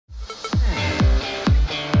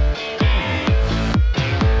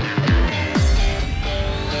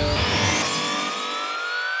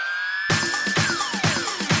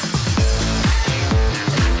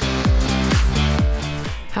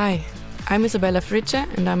I'm Isabella Fritsche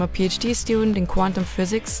and I'm a PhD student in quantum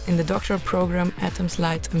physics in the doctoral program Atoms,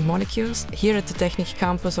 Light and Molecules here at the Technik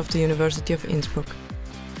campus of the University of Innsbruck.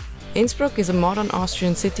 Innsbruck is a modern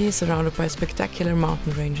Austrian city surrounded by spectacular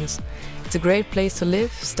mountain ranges. It's a great place to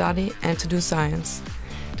live, study and to do science.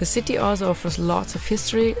 The city also offers lots of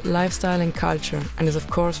history, lifestyle and culture and is of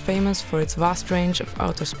course famous for its vast range of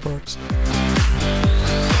outdoor sports.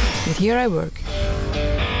 And here I work.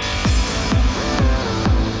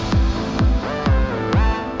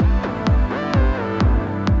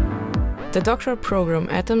 The doctoral program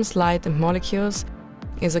Atoms, Light and Molecules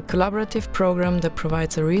is a collaborative program that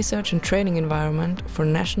provides a research and training environment for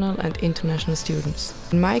national and international students.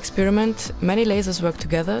 In my experiment, many lasers work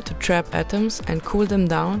together to trap atoms and cool them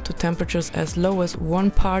down to temperatures as low as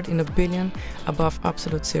 1 part in a billion above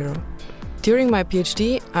absolute zero. During my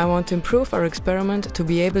PhD, I want to improve our experiment to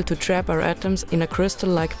be able to trap our atoms in a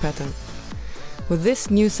crystal-like pattern. With this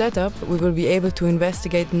new setup, we will be able to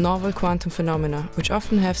investigate novel quantum phenomena, which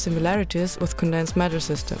often have similarities with condensed matter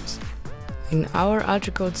systems. In our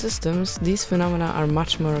ultra-cold systems, these phenomena are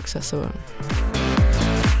much more accessible.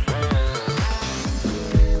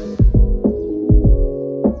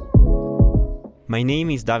 My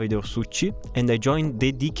name is Davide Orsucci and I joined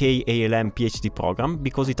the DK-ALM PhD program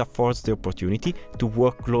because it affords the opportunity to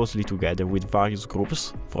work closely together with various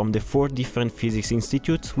groups from the 4 different physics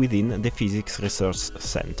institutes within the Physics Research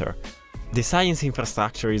Center. The science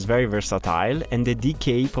infrastructure is very versatile and the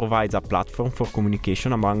DK provides a platform for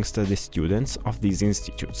communication amongst the students of these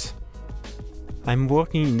institutes. I'm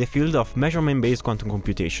working in the field of measurement-based quantum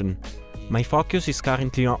computation. My focus is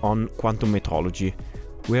currently on quantum metrology.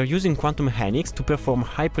 We are using quantum mechanics to perform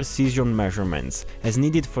high-precision measurements, as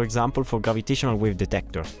needed for example for gravitational wave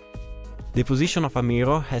detector. The position of a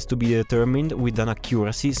mirror has to be determined with an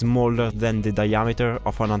accuracy smaller than the diameter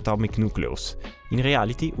of an atomic nucleus. In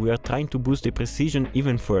reality, we are trying to boost the precision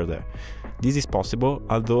even further. This is possible,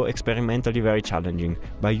 although experimentally very challenging,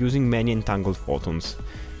 by using many entangled photons.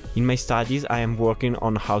 In my studies, I am working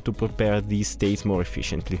on how to prepare these states more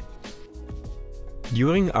efficiently.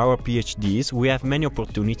 During our PhDs, we have many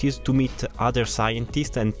opportunities to meet other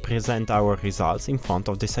scientists and present our results in front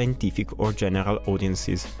of the scientific or general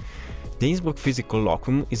audiences. The Innsbruck Physics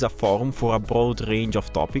Colloquium is a forum for a broad range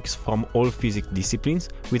of topics from all physics disciplines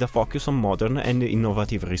with a focus on modern and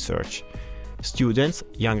innovative research. Students,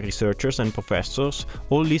 young researchers and professors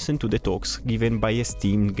all listen to the talks given by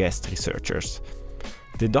esteemed guest researchers.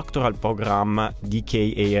 The Doctoral Programme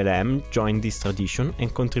DK-ALM joined this tradition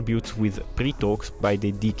and contributes with pre-talks by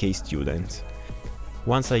the DK students.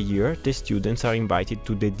 Once a year, the students are invited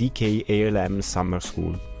to the DK-ALM Summer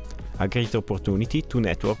School, a great opportunity to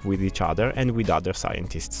network with each other and with other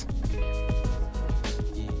scientists.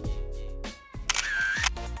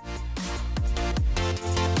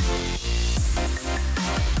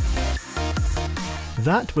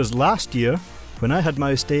 That was last year when I had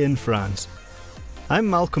my stay in France. I'm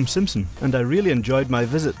Malcolm Simpson and I really enjoyed my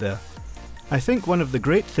visit there. I think one of the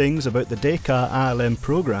great things about the DK-ALM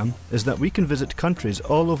programme is that we can visit countries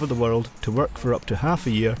all over the world to work for up to half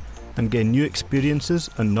a year and gain new experiences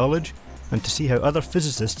and knowledge and to see how other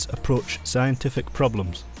physicists approach scientific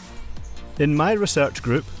problems. In my research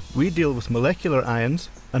group, we deal with molecular ions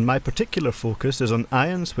and my particular focus is on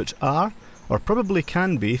ions which are, or probably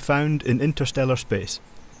can be, found in interstellar space.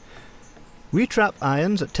 We trap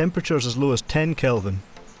ions at temperatures as low as 10 Kelvin.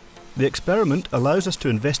 The experiment allows us to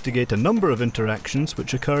investigate a number of interactions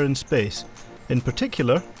which occur in space, in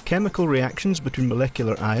particular chemical reactions between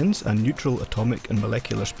molecular ions and neutral atomic and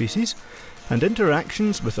molecular species, and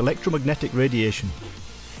interactions with electromagnetic radiation.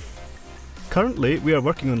 Currently we are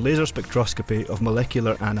working on laser spectroscopy of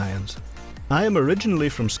molecular anions. I am originally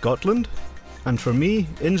from Scotland, and for me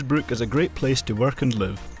Innsbruck is a great place to work and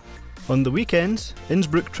live. On the weekends,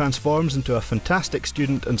 Innsbruck transforms into a fantastic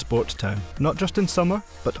student and sports town, not just in summer,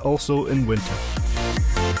 but also in winter.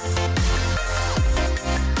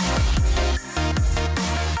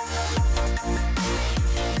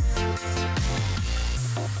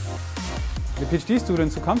 The PhD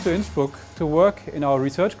students who come to Innsbruck to work in our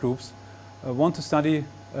research groups want to study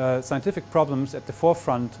scientific problems at the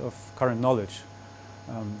forefront of current knowledge.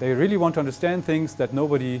 They really want to understand things that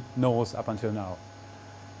nobody knows up until now.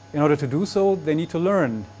 In order to do so, they need to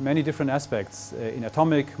learn many different aspects in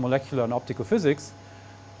atomic, molecular and optical physics,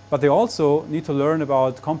 but they also need to learn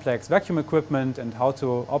about complex vacuum equipment and how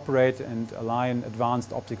to operate and align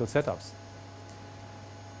advanced optical setups.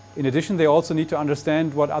 In addition, they also need to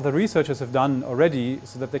understand what other researchers have done already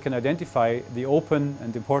so that they can identify the open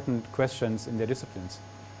and important questions in their disciplines.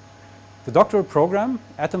 The doctoral program,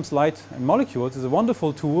 Atoms, Light and Molecules, is a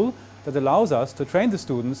wonderful tool that allows us to train the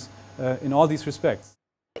students in all these respects.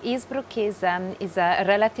 Innsbruck is a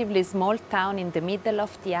relatively small town in the middle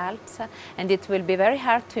of the Alps, and it will be very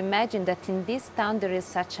hard to imagine that in this town there is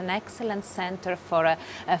such an excellent center for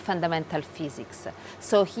fundamental physics.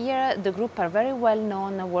 So here the group are very well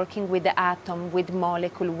known working with the atom, with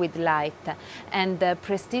molecule, with light, and the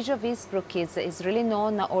prestige of Innsbruck is really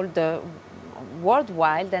known all the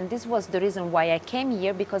worldwide, and this was the reason why I came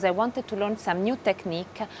here, because I wanted to learn some new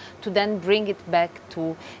technique to then bring it back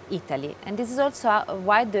to Italy. And this is also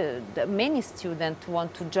why the many students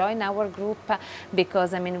want to join our group,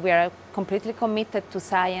 because I mean we are completely committed to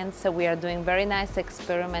science, we are doing very nice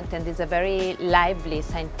experiments, and there's a very lively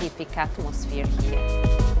scientific atmosphere here.